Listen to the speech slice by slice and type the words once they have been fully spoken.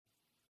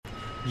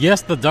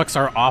Yes, the Ducks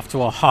are off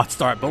to a hot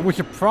start, but we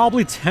should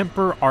probably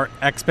temper our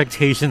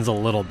expectations a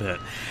little bit.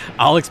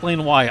 I'll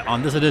explain why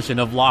on this edition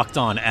of Locked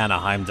On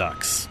Anaheim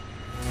Ducks.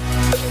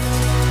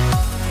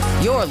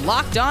 You're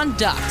Locked On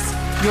Ducks,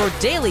 your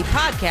daily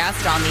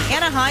podcast on the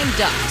Anaheim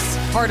Ducks,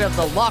 part of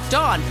the Locked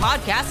On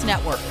Podcast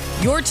Network,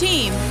 your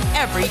team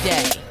every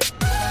day.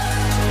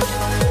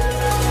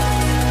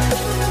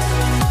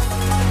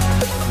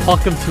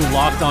 Welcome to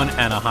Locked On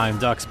Anaheim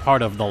Ducks,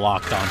 part of the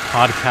Locked On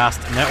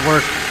Podcast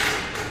Network.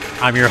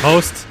 I'm your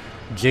host,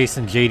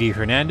 Jason J.D.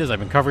 Hernandez. I've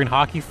been covering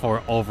hockey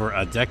for over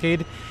a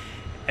decade,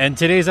 and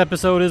today's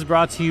episode is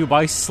brought to you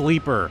by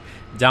Sleeper.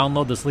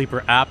 Download the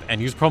Sleeper app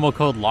and use promo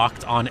code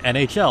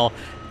LOCKEDONNHL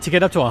to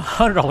get up to a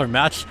 $100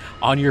 match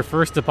on your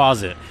first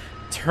deposit.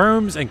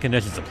 Terms and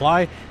conditions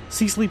apply.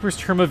 See Sleeper's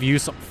term of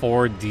use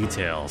for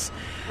details.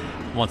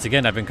 Once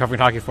again, I've been covering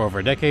hockey for over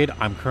a decade.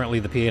 I'm currently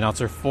the PA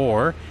announcer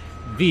for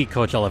the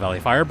Coachella Valley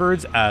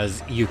Firebirds.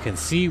 As you can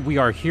see, we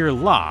are here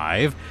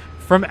live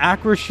from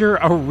Acrisure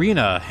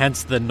Arena,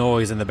 hence the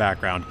noise in the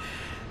background.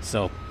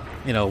 So,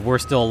 we're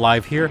still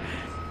live here.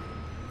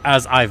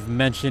 As I've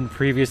mentioned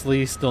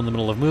previously, still in the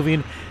middle of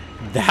moving.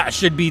 That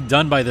should be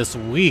done by this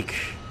week.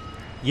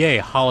 Yay,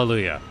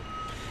 hallelujah.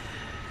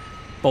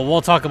 But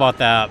we'll talk about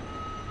that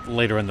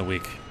later in the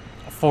week.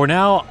 For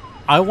now,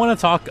 I want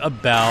to talk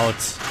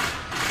about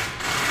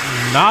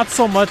not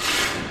so much,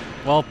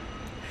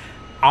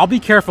 I'll be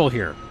careful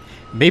here.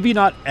 Maybe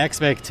not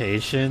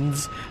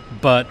expectations,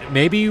 but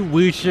maybe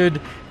we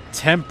should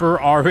temper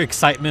our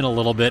excitement a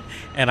little bit.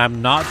 And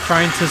I'm not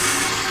trying to,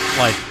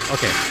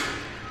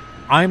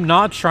 I'm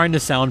not trying to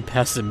sound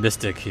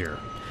pessimistic here.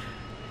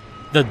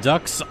 The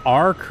Ducks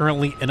are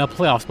currently in a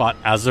playoff spot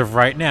as of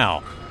right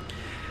now.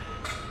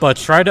 But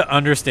try to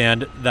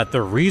understand that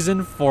the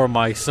reason for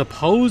my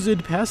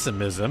supposed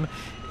pessimism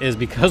is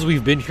because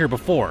we've been here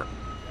before.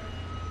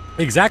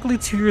 Exactly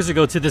 2 years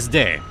ago to this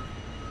day,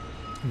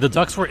 the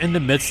Ducks were in the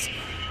midst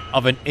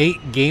of an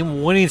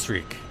 8-game winning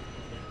streak.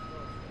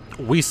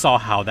 We saw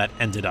how that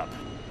ended up.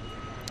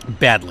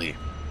 Badly.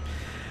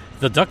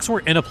 The Ducks were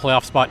in a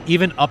playoff spot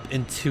even up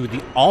into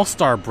the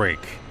All-Star break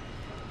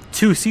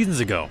 2 seasons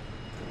ago.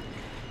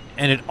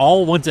 And it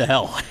all went to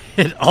hell.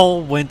 It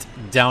all went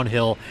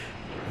downhill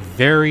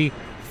very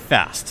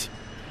fast.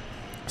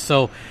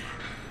 So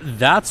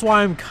that's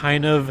why I'm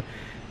kind of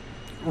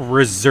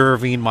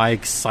reserving my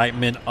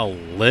excitement a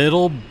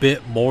little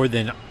bit more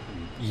than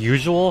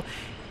usual,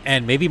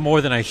 and maybe more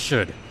than I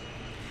should.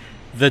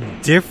 The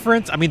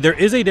difference, there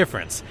is a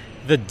difference.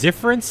 The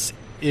difference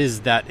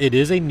is that it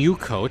is a new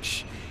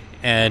coach,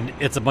 and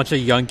it's a bunch of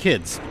young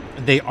kids.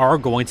 They are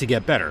going to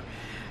get better.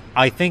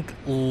 I think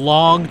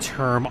long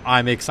term,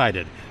 I'm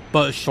excited.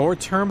 But short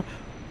term,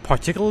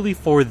 particularly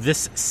for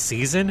this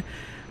season,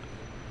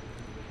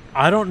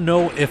 I don't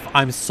know if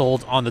I'm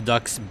sold on the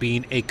Ducks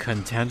being a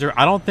contender.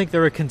 I don't think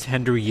they're a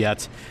contender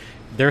yet.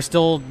 They're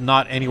still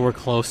not anywhere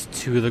close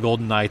to the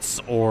Golden Knights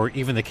or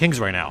even the Kings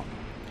right now.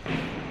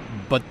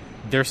 But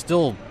they're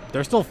still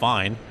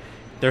fine.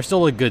 They're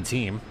still a good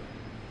team.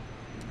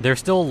 They're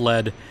still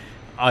led,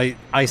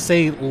 I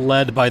say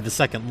led by the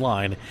second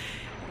line.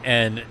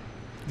 And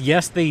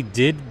yes, they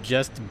did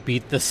just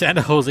beat the San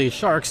Jose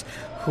Sharks,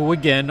 who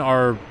again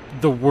are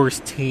the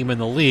worst team in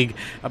the league.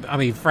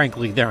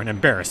 Frankly, they're an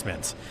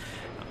embarrassment.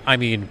 I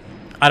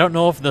don't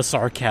know if the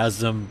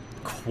sarcasm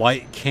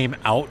quite came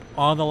out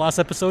on the last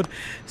episode,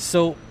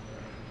 so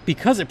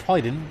because it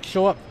probably didn't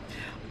show up,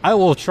 I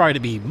will try to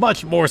be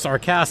much more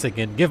sarcastic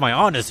and give my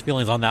honest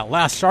feelings on that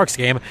last Sharks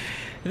game.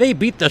 They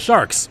beat the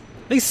Sharks.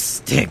 They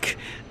stink.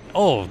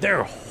 Oh,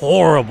 they're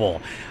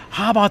horrible.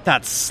 How about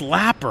that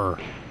slapper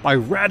by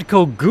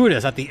Radko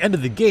Gudas at the end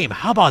of the game?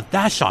 How about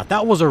that shot?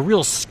 That was a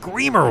real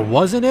screamer,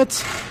 wasn't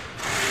it?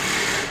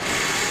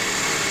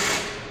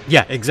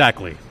 Yeah,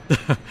 exactly.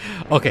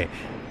 Okay,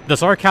 the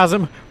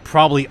sarcasm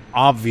probably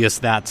obvious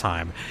that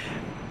time.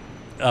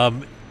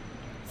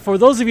 For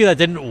those of you that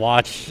didn't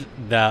watch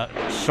that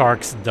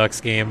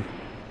Sharks-Ducks game,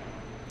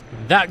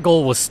 that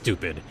goal was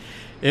stupid.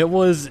 It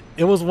was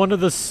one of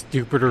the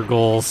stupider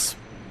goals,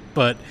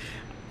 but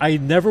I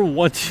never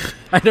want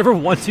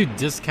to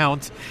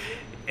discount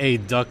a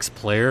Ducks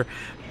player,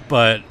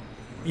 but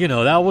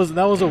that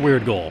was a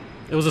weird goal.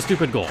 It was a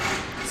stupid goal.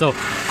 So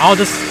I'll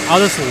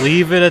just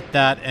leave it at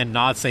that and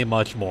not say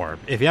much more.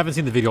 If you haven't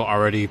seen the video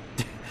already,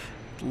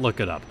 look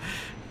it up.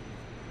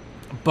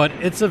 But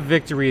it's a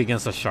victory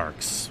against the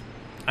Sharks.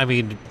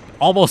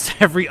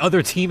 Almost every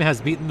other team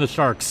has beaten the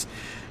Sharks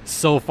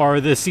so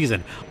far this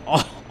season.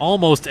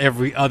 Almost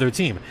every other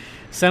team.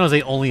 San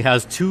Jose only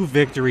has 2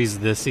 victories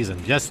this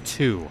season, just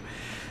 2.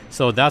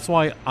 So that's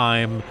why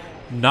I'm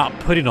not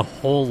putting a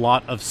whole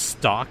lot of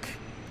stock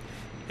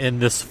in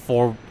this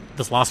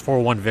last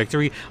 4-1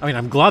 victory.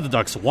 I'm glad the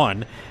Ducks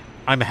won.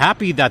 I'm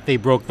happy that they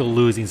broke the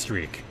losing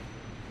streak.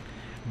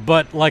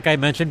 But like I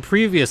mentioned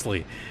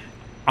previously,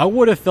 I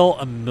would have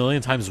felt a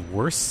million times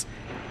worse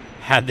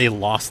had they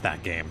lost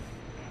that game.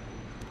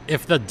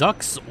 If the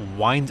Ducks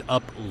wind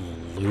up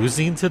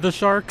losing to the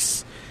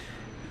Sharks,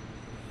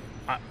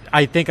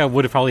 I think I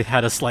would have probably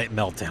had a slight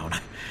meltdown.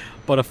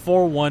 But a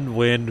 4-1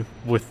 win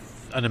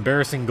with an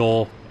embarrassing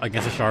goal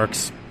against the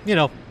Sharks,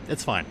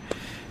 it's fine.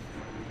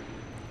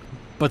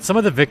 But some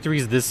of the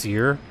victories this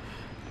year,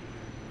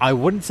 I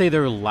wouldn't say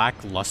they're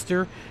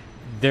lackluster.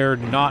 They're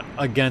not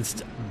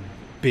against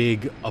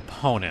big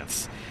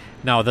opponents.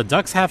 Now, the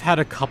Ducks have had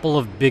a couple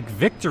of big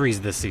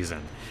victories this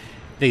season.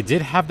 They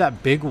did have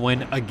that big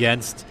win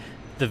against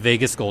the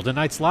Vegas Golden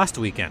Knights last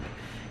weekend.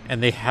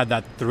 And they had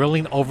that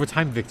thrilling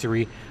overtime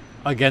victory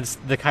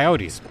against the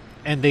Coyotes.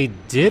 And they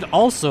did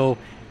also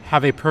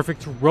have a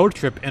perfect road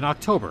trip in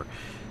October.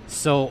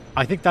 So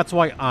I think that's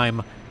why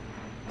I'm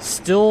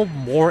still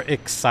more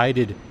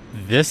excited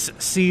this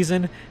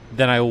season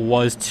than I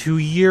was 2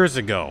 years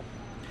ago.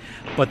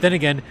 But then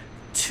again,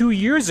 2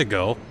 years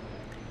ago,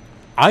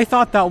 I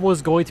thought that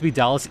was going to be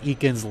Dallas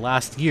Eakins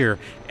last year.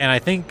 And I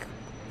think,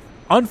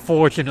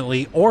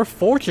 unfortunately, or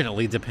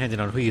fortunately, depending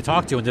on who you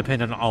talk to and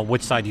depending on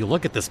which side you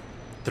look at this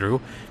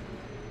through,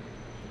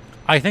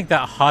 I think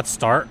that hot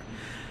start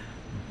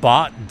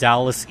bought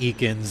Dallas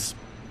Eakins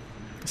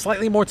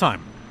slightly more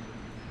time.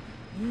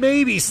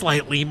 Maybe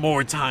slightly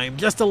more time,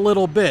 just a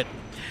little bit.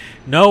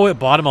 No, it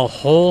bought him a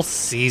whole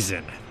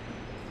season.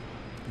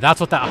 That's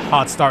what that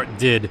hot start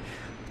did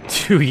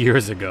 2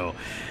 years ago.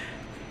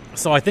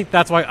 So I think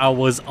that's why I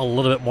was a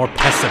little bit more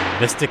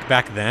pessimistic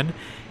back then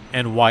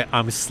and why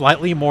I'm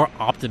slightly more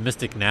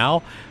optimistic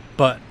now.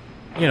 But,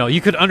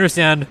 you could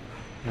understand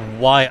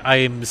why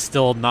I'm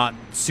still not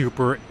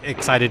super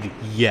excited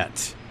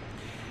yet.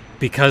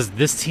 Because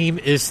this team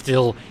is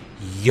still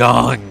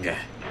young.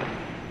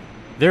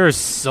 There are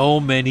so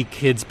many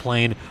kids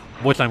playing,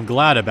 which I'm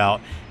glad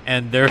about,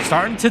 and they're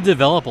starting to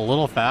develop a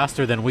little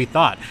faster than we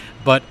thought.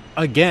 But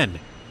again,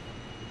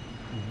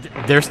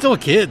 they're still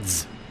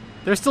kids.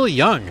 They're still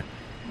young.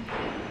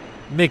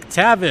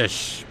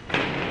 McTavish,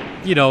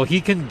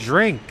 he can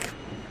drink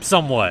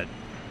somewhat.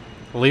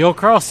 Leo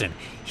Carlson,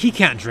 he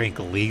can't drink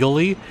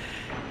legally.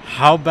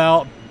 How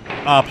about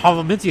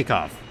Pavel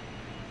Mintyukov?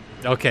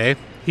 Okay,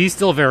 he's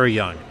still very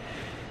young.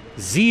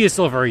 Z is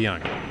still very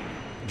young.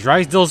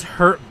 Drysdale's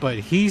hurt, but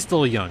he's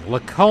still young.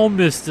 Lacombe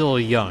is still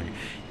young.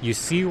 You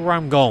see where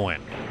I'm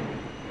going.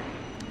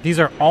 These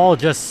are all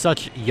just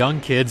such young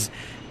kids.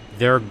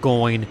 They're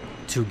going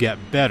to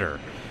get better.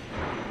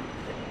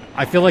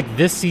 I feel like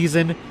this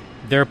season,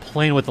 they're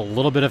playing with a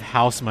little bit of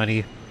house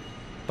money,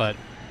 but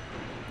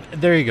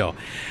there you go.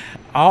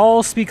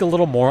 I'll speak a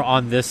little more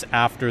on this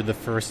after the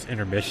first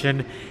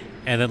intermission,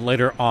 and then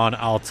later on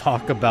I'll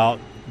talk about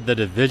the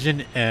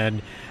division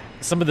and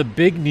some of the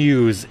big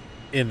news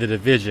in the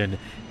division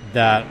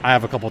that I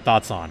have a couple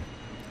thoughts on.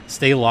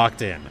 Stay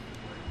locked in.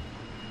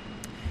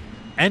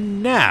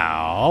 And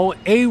now,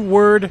 a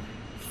word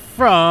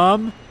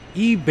from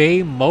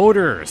eBay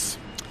Motors.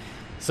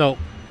 So,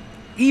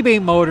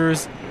 eBay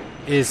Motors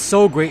is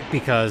so great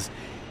because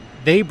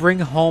they bring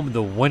home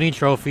the winning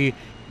trophy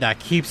that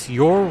keeps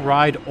your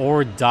ride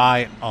or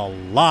die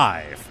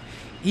alive.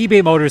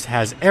 eBay Motors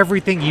has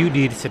everything you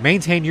need to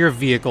maintain your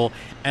vehicle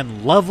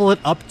and level it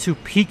up to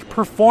peak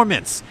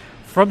performance.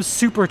 From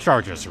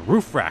superchargers,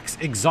 roof racks,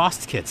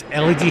 exhaust kits,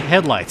 LED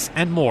headlights,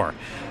 and more.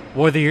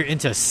 Whether you're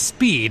into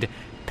speed,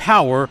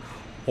 power,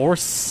 or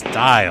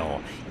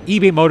style,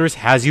 eBay Motors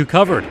has you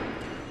covered.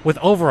 With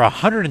over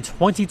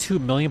 122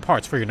 million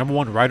parts for your number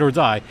one ride or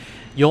die,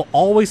 you'll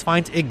always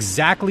find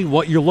exactly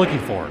what you're looking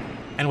for.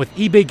 And with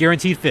eBay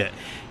Guaranteed Fit,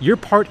 your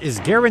part is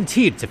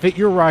guaranteed to fit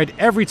your ride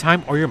every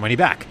time or your money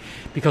back.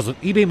 Because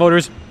with eBay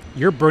Motors,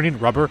 you're burning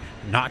rubber,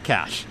 not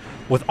cash.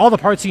 With all the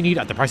parts you need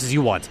at the prices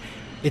you want,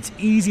 it's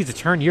easy to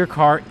turn your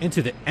car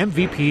into the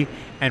MVP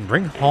and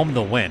bring home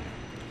the win.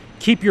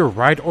 Keep your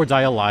ride or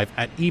die alive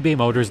at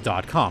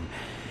ebaymotors.com.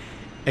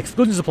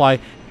 Exclusions apply.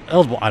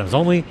 Eligible items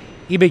only.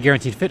 eBay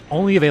Guaranteed Fit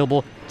only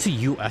available to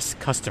U.S.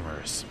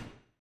 customers.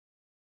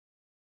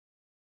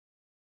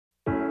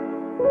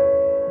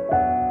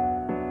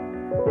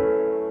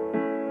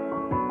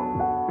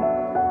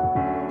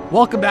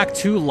 Welcome back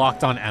to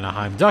Locked On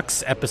Anaheim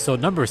Ducks, episode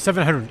number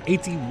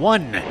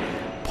 781.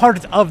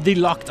 Part of the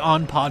Locked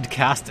On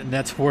Podcast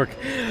Network.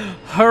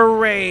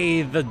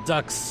 Hooray, the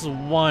Ducks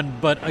won,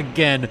 but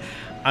again,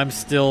 I'm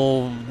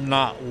still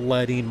not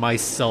letting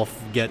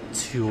myself get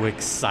too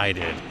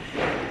excited.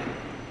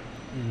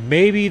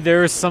 Maybe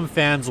there's some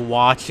fans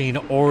watching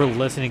or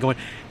listening going,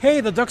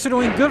 hey, the Ducks are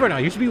doing good right now.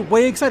 You should be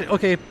way excited.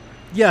 Okay,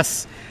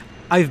 yes,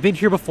 I've been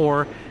here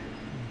before.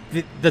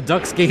 The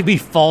Ducks gave me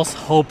false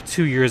hope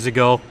 2 years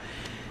ago.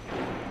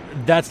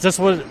 That's just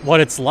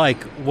what it's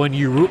like when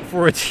you root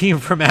for a team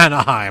from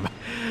Anaheim.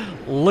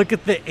 Look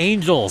at the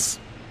Angels.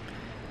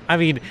 I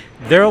mean,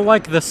 they're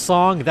like the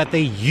song that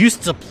they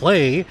used to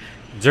play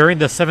during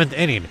the seventh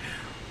inning.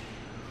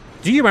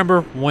 Do you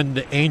remember when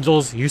the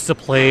Angels used to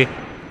play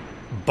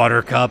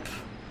Buttercup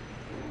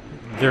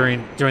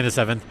during the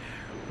seventh?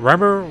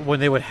 Remember when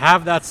they would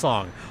have that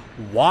song?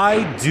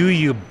 Why do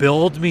you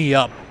build me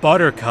up,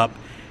 Buttercup,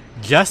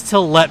 just to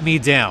let me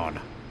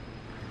down?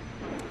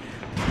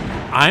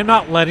 I'm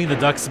not letting the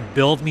Ducks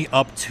build me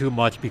up too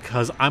much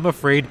because I'm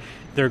afraid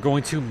they're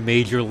going to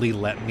majorly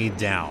let me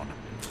down.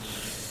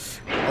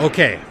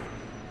 Okay.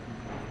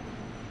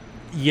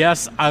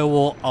 yes, I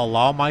will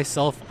allow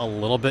myself a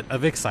little bit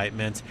of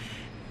excitement,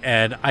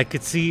 and I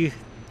could see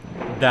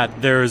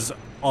that there's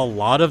a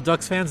lot of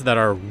Ducks fans that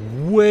are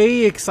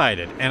way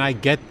excited, and I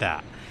get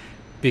that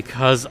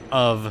because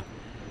of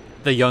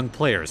the young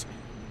players.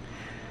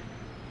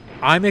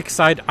 I'm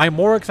excited. I'm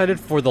more excited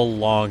for the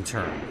long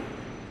term.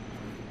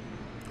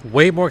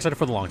 Way more excited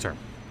for the long term.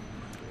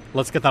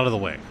 Let's get that out of the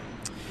way.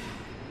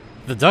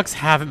 The Ducks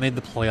haven't made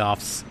the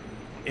playoffs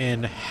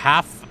in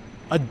half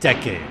a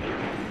decade.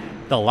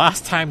 The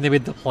last time they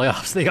made the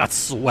playoffs, they got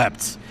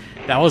swept.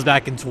 That was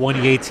back in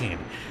 2018.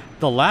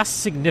 The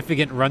last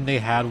significant run they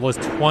had was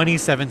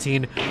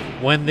 2017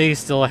 when they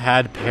still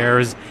had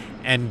Pears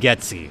and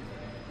Getsy.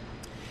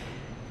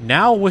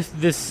 Now with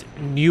this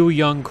new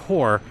young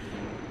core,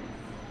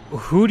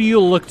 who do you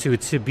look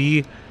to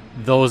be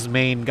those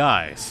main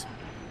guys?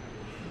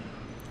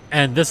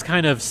 And this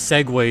kind of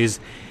segues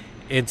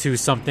into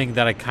something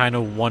that I kind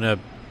of want to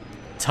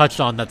touch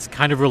on that's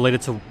kind of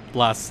related to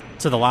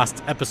the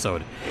last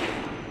episode.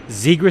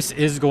 Zegras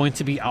is going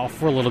to be out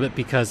for a little bit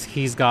because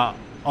he's got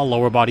a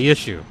lower body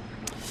issue.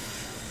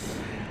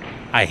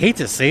 I hate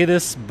to say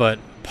this, but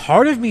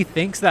part of me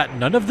thinks that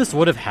none of this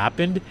would have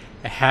happened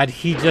had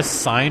he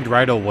just signed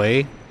right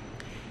away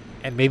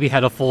and maybe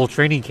had a full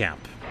training camp.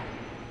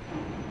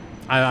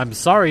 I'm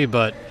sorry,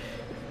 but,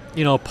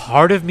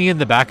 part of me in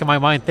the back of my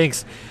mind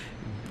thinks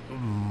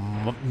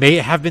may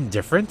it have been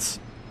different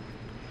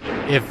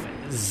if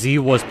Z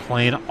was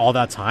playing all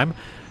that time.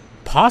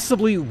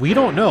 Possibly, we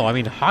don't know. I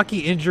mean, hockey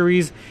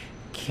injuries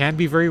can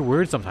be very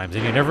weird sometimes,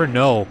 and you never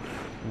know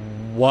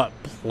what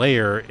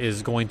player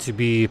is going to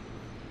be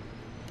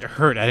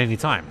hurt at any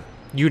time.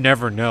 You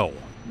never know.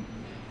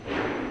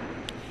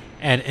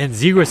 And in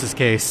Zegras'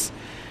 case,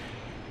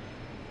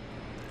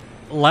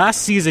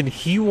 last season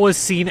he was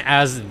seen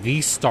as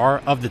the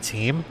star of the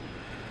team.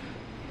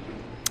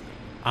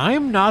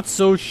 I'm not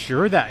so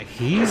sure that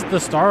he's the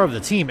star of the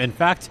team. In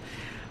fact,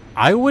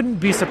 I wouldn't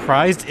be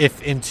surprised if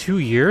in 2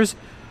 years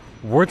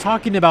we're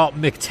talking about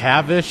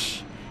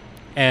McTavish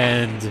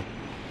and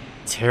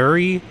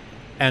Terry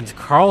and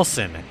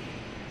Carlson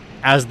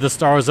as the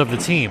stars of the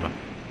team,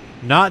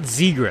 not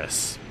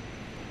Zegras.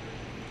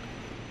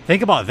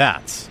 Think about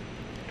that.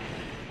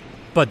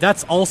 But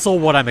that's also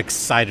what I'm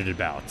excited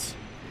about.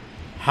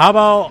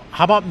 How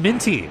about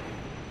Minty?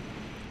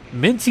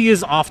 Minty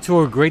is off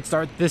to a great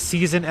start this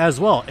season as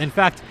well. In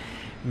fact,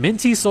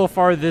 Minty so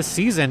far this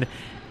season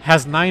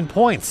has 9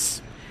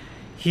 points.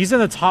 He's in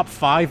the top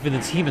 5 in the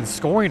team in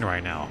scoring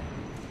right now.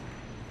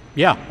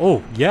 Yeah.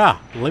 Oh, yeah.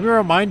 Let me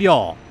remind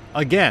y'all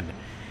again.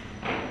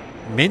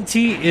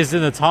 Minty is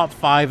in the top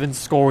 5 in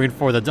scoring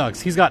for the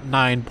Ducks. He's got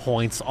 9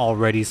 points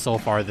already so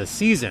far this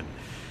season.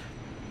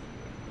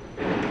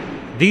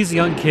 These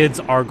young kids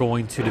are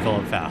going to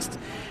develop fast.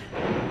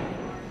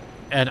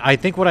 And I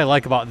think what I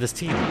like about this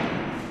team,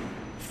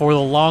 for the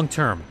long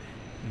term,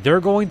 they're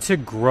going to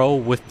grow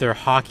with their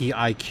hockey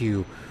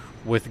IQ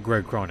with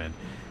Greg Cronin.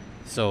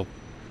 So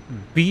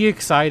be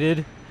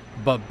excited,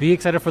 but be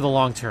excited for the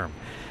long term.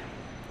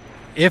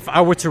 If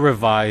I were to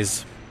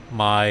revise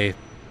my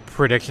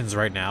predictions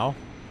right now,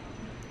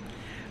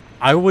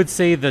 I would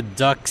say the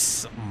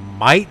Ducks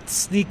might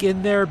sneak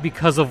in there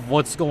because of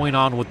what's going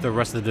on with the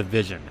rest of the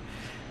division.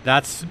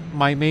 That's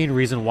my main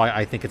reason why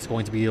I think it's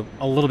going to be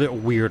a little bit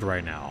weird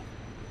right now.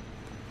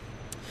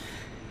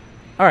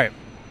 All right,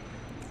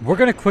 we're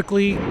going to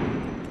quickly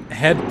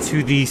head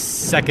to the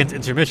second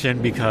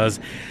intermission because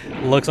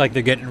it looks like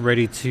they're getting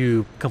ready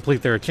to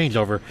complete their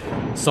changeover.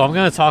 So I'm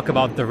going to talk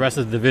about the rest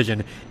of the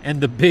division and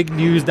the big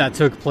news that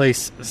took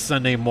place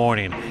Sunday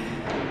morning.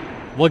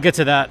 We'll get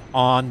to that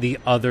on the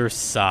other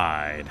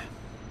side.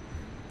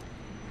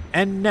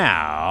 And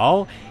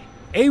now,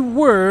 a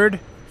word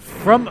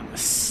from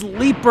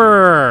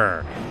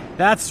Sleeper.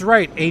 That's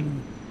right, a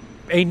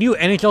new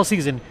NHL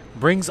season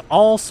brings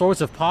all sorts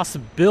of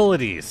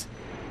possibilities.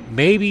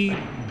 Maybe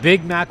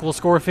Big Mac will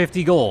score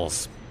 50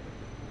 goals.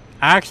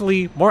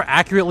 Actually, more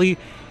accurately,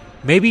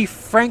 maybe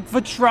Frank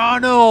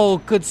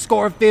Vatrano could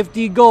score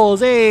 50 goals.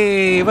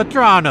 Hey,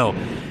 Vatrano.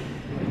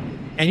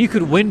 And you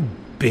could win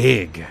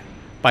big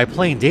by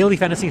playing daily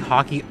fantasy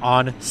hockey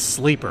on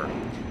Sleeper,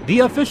 the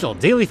official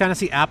daily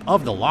fantasy app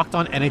of the Locked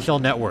On NHL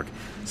Network.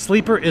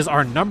 Sleeper is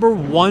our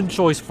 #1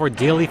 choice for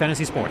daily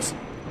fantasy sports,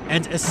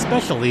 and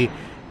especially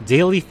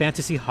daily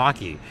fantasy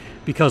hockey,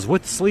 because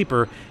with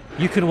Sleeper,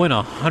 you can win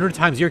 100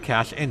 times your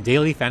cash in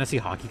daily fantasy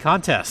hockey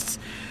contests,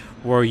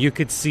 where you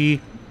could see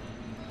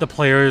the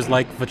players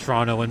like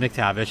Vatrano and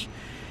McTavish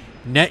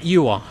net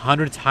you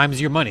 100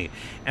 times your money.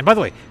 And by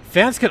the way,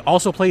 fans can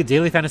also play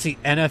daily fantasy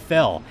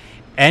NFL,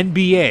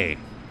 NBA,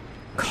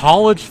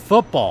 college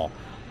football,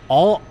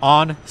 all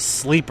on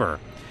Sleeper.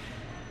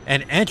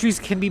 And entries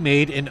can be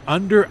made in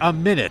under a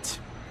minute.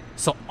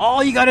 So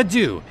all you got to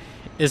do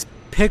is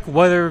pick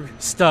whether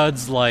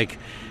studs like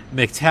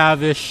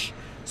McTavish,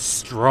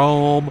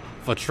 Strome,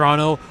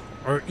 Vatrano,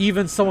 or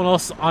even someone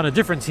else on a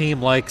different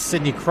team like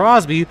Sidney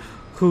Crosby,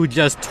 who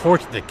just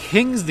torched the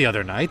Kings the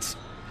other night,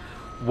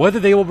 whether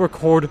they will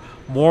record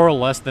more or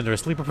less than their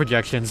Sleeper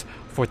projections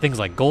for things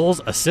like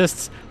goals,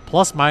 assists,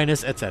 plus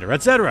minus, etc.,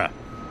 etc.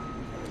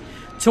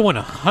 To win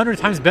 100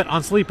 times bet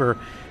on Sleeper,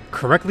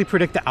 correctly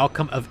predict the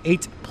outcome of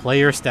 8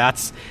 player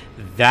stats.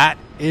 That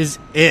is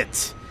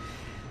it.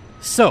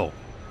 So,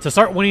 to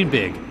start winning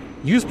big,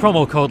 use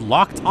promo code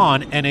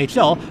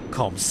LOCKEDONNHL,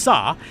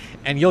 COMSA,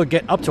 and you'll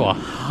get up to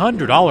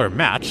 $100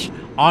 match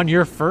on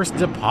your first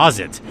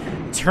deposit.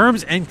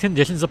 Terms and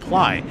conditions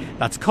apply.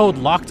 That's code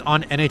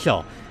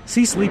LOCKEDONNHL.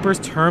 See Sleeper's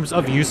terms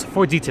of use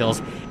for details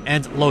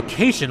and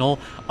locational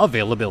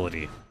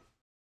availability.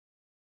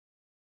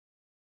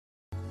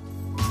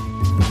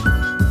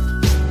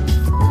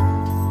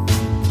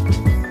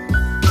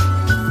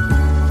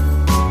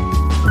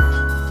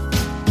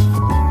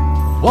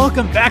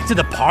 Welcome back to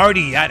the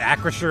party at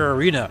Acrisure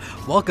Arena.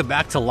 Welcome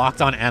back to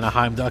Locked On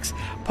Anaheim Ducks,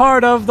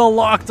 part of the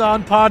Locked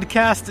On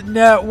Podcast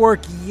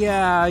Network.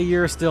 Yeah,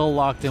 you're still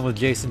locked in with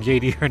Jason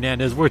JD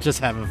Hernandez. We're just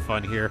having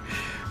fun here.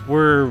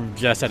 We're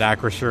just at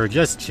Acrisure,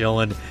 just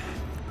chilling,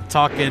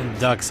 talking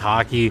Ducks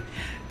hockey,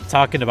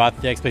 talking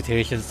about the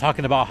expectations,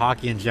 talking about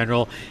hockey in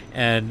general.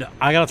 And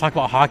I got to talk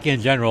about hockey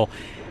in general,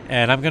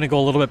 and I'm going to go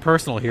a little bit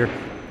personal here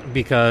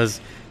because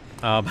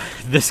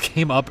this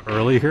came up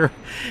earlier,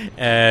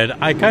 and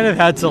I kind of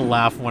had to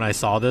laugh when I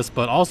saw this,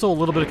 but also a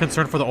little bit of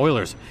concern for the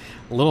Oilers.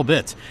 A little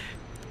bit.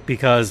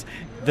 Because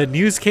the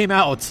news came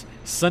out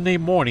Sunday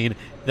morning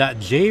that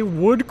Jay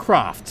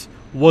Woodcroft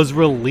was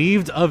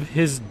relieved of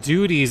his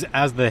duties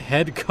as the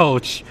head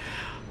coach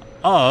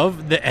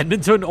of the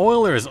Edmonton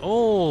Oilers.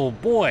 Oh,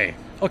 boy.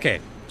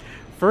 Okay.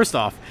 First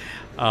off,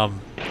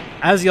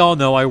 as y'all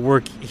know, I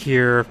work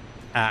here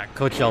at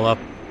Coachella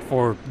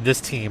for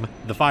this team,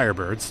 the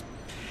Firebirds.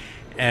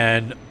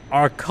 And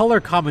our color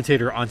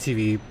commentator on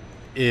TV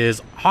is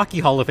Hockey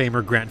Hall of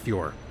Famer Grant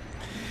Fuhr.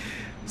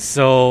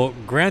 So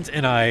Grant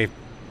and I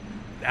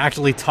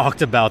actually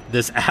talked about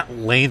this at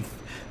length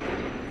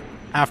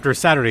after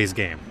Saturday's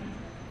game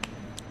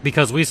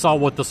because we saw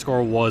what the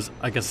score was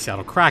against the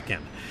Seattle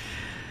Kraken.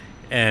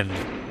 And,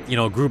 you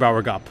know,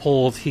 Grubauer got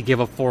pulled. He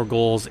gave up 4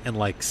 goals in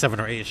like 7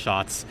 or 8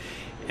 shots.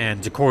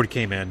 And Decord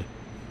came in,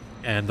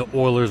 and the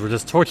Oilers were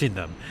just torching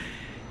them.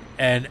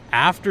 And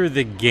after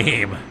the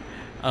game,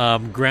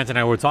 Grant and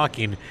I were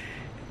talking,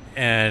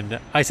 and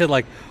I said,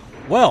 like,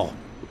 well,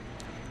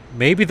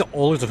 maybe the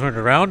Oilers will turn it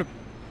around.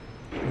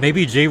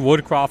 Maybe Jay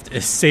Woodcroft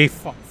is safe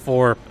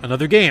for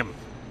another game.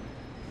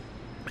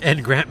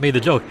 And Grant made the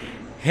joke,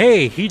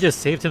 hey, he just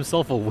saved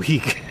himself a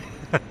week.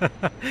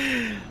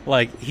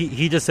 Like,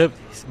 he just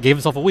gave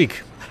himself a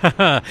week.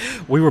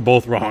 We were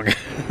both wrong.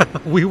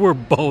 We were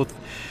both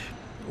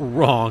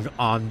wrong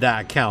on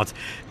that count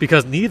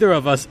because neither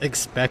of us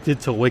expected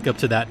to wake up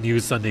to that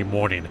news Sunday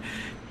morning.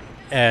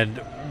 And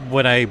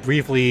when I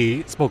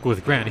briefly spoke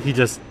with Grant, he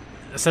just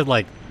said,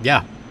 like,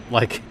 yeah,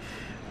 like,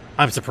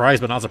 I'm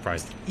surprised but not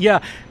surprised.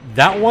 Yeah,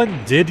 that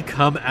one did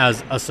come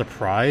as a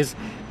surprise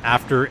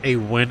after a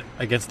win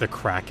against the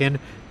Kraken.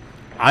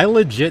 I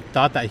legit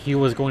thought that he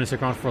was going to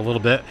stick around for a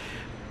little bit,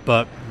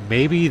 but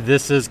maybe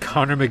this is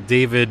Connor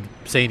McDavid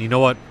saying, you know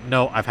what,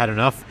 no, I've had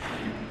enough.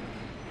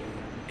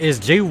 Is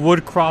Jay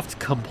Woodcroft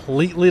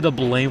completely to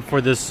blame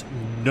for this?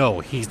 No,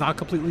 he's not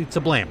completely to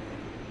blame.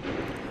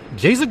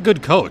 Jay's a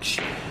good coach.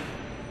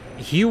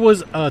 He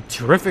was a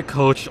terrific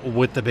coach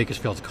with the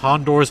Bakersfield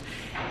Condors.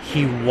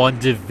 He won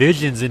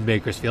divisions in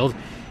Bakersfield,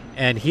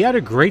 and he had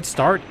a great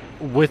start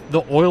with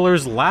the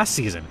Oilers last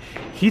season.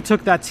 He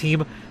took that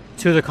team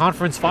to the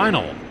conference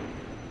final.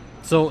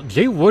 So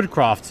Jay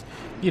Woodcroft,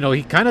 you know,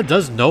 he kind of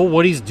does know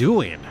what he's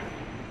doing.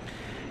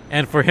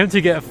 And for him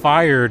to get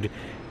fired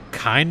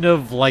kind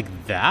of like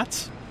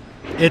that,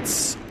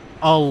 it's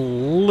a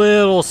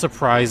little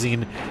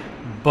surprising,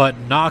 but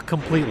not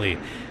completely.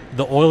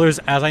 The Oilers,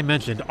 as I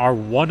mentioned, are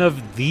one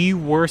of the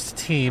worst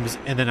teams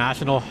in the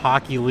National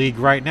Hockey League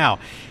right now.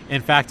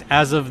 In fact,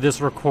 as of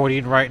this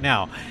recording right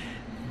now,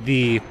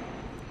 the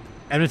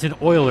Edmonton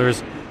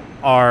Oilers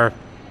are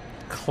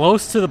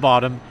close to the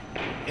bottom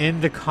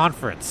in the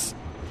conference.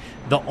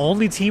 The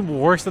only team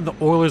worse than the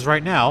Oilers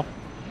right now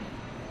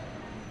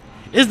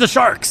is the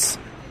Sharks,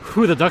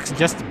 who the Ducks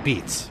just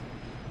beat.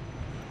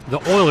 The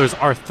Oilers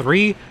are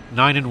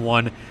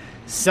 3-9-1,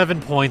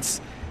 7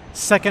 points,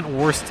 second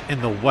worst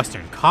in the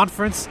Western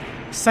Conference,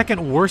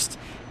 second worst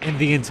in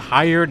the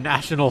entire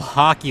National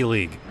Hockey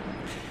League.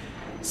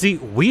 See,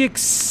 we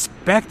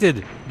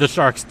expected the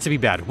Sharks to be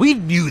bad. We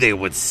knew they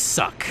would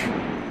suck.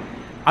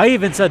 I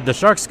even said the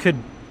Sharks could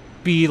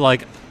be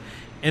like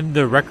in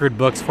the record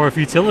books for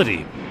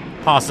futility,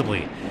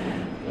 possibly.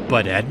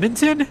 But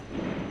Edmonton?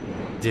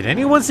 Did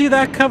anyone see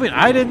that coming?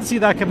 I didn't see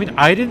that coming.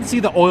 I didn't see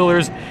the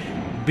Oilers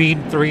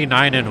being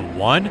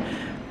 3-9-1.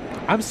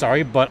 I'm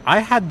sorry, but I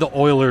had the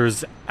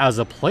Oilers as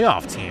a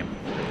playoff team.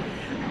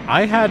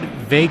 I had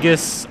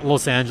Vegas,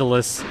 Los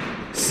Angeles,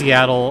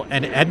 Seattle,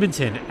 and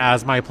Edmonton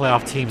as my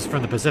playoff teams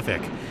from the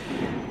Pacific.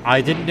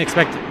 I didn't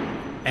expect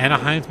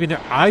Anaheim to be in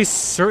there. I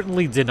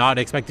certainly did not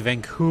expect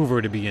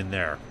Vancouver to be in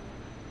there.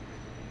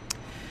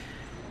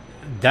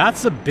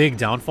 That's a big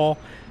downfall.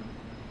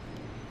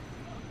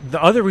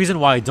 The other reason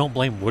why I don't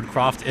blame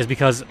Woodcroft is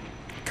because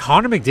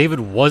Connor McDavid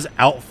was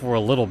out for a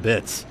little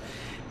bit.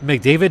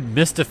 McDavid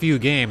missed a few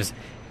games,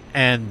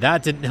 and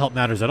that didn't help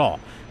matters at all.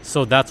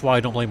 So that's why I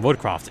don't blame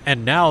Woodcroft.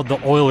 And now the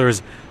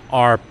Oilers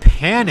are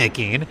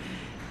panicking.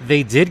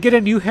 They did get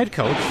a new head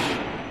coach.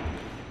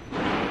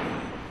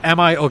 Am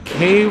I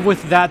okay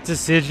with that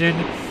decision?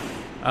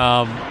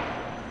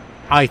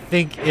 I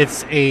think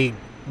it's a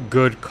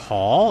good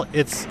call.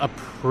 It's a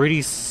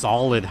pretty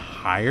solid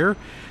hire.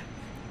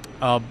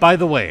 By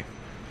the way,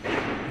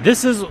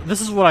 this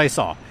is what I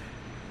saw.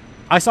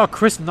 I saw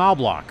Chris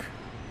Knobloch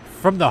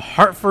from the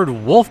Hartford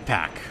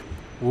Wolfpack.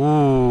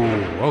 Ooh,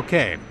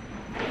 okay.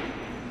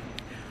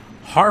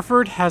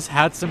 Hartford has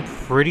had some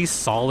pretty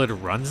solid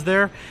runs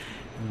there.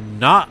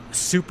 Not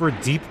super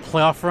deep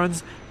playoff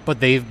runs, but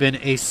they've been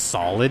a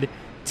solid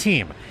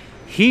team.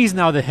 He's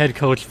now the head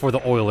coach for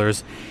the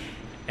Oilers,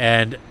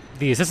 and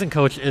the assistant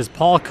coach is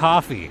Paul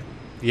Coffey.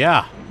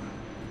 Yeah.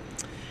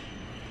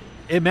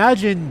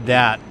 Imagine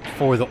that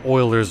for the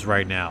Oilers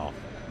right now.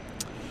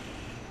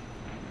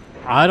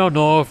 I don't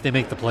know if they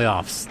make the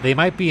playoffs. They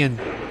might be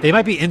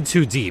in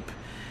too deep.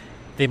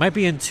 They might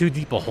be in too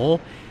deep a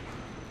hole.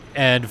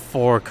 And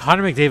for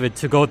Connor McDavid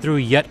to go through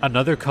yet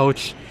another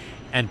coach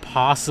and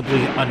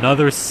possibly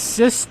another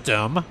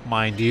system,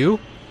 mind you,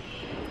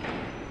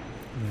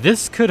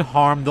 this could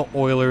harm the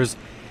Oilers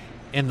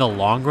in the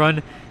long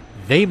run.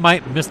 They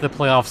might miss the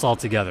playoffs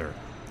altogether.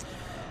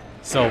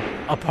 So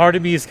a part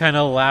of me is kind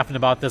of laughing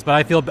about this, but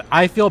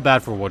I feel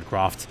bad for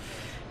Woodcroft.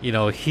 You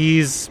know,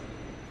 he's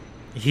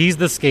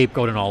the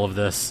scapegoat in all of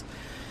this.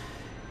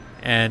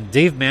 And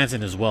Dave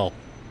Manson as well.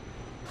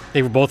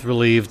 They were both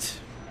relieved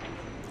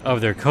of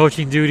their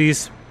coaching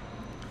duties.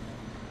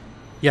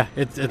 Yeah,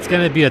 it's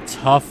going to be a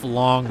tough,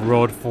 long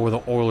road for the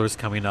Oilers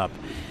coming up.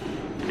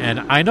 And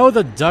I know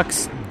the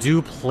Ducks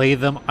do play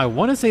them. I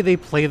want to say they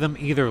play them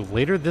either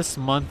later this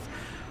month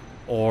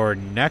or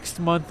next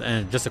month.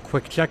 And just a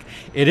quick check,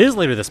 it is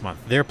later this month.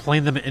 They're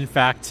playing them, in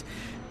fact,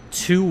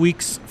 2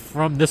 weeks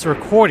from this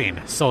recording.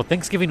 So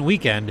Thanksgiving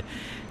weekend,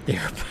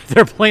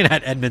 they're playing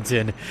at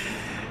Edmonton.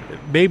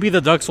 Maybe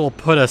the Ducks will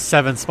put a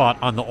 7 spot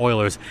on the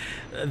Oilers.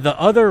 The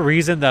other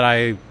reason that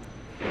I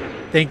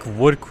think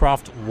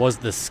Woodcroft was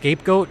the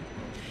scapegoat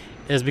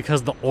is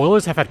because the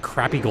Oilers have had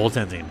crappy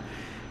goaltending.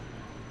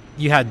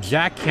 You had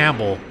Jack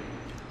Campbell,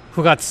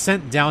 who got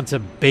sent down to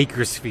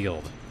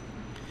Bakersfield.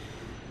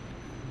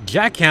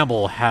 Jack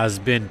Campbell has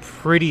been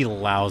pretty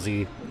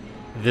lousy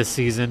this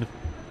season.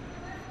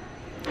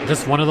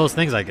 Just one of those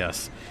things, I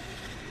guess.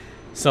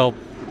 So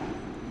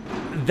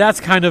that's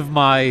kind of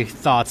my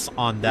thoughts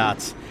on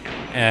that.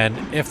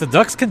 And if the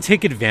Ducks can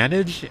take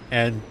advantage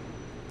and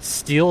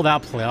steal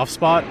that playoff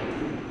spot,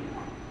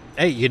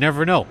 hey, you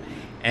never know.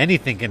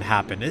 Anything can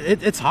happen.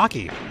 It's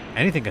hockey.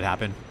 Anything could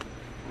happen.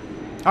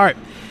 All right.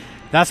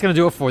 That's going to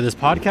do it for this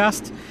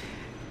podcast.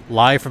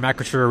 Live from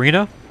Acrisure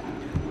Arena.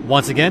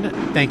 Once again,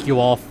 thank you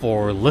all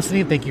for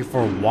listening. Thank you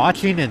for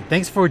watching. And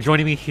thanks for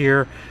joining me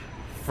here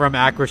from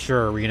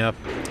Acrisure Arena.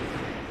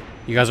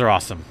 You guys are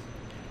awesome.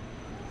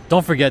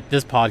 Don't forget,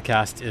 this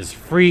podcast is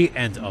free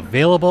and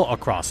available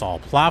across all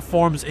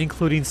platforms,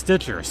 including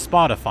Stitcher,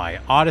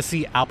 Spotify,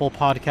 Odyssey, Apple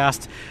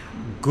Podcast,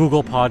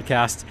 Google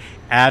Podcast,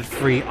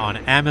 ad-free on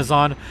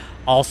Amazon.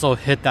 Also,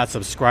 hit that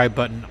subscribe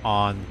button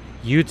on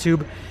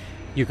YouTube.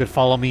 You could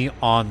follow me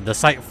on the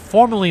site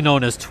formerly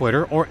known as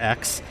Twitter or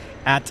X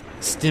at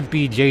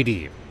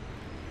StimpyJD.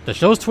 The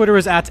show's Twitter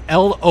is at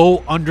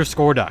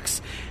LO_Ducks.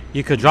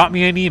 You could drop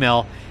me an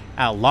email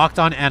at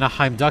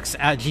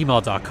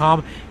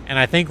lockedonanaheimducks@gmail.com. And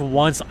I think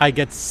once I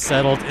get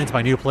settled into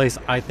my new place,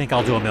 I think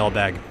I'll do a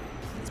mailbag.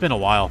 It's been a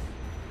while.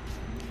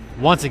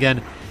 Once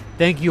again,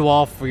 thank you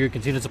all for your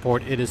continued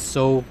support. It is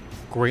so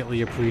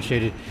greatly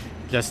appreciated.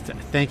 Just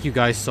thank you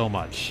guys so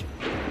much.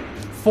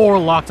 For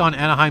Locked On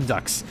Anaheim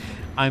Ducks,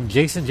 I'm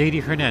Jason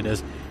JD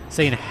Hernandez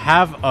saying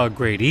have a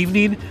great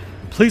evening.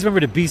 Please remember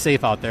to be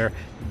safe out there.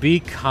 Be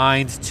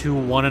kind to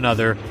one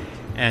another.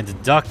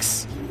 And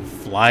Ducks,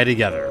 fly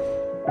together.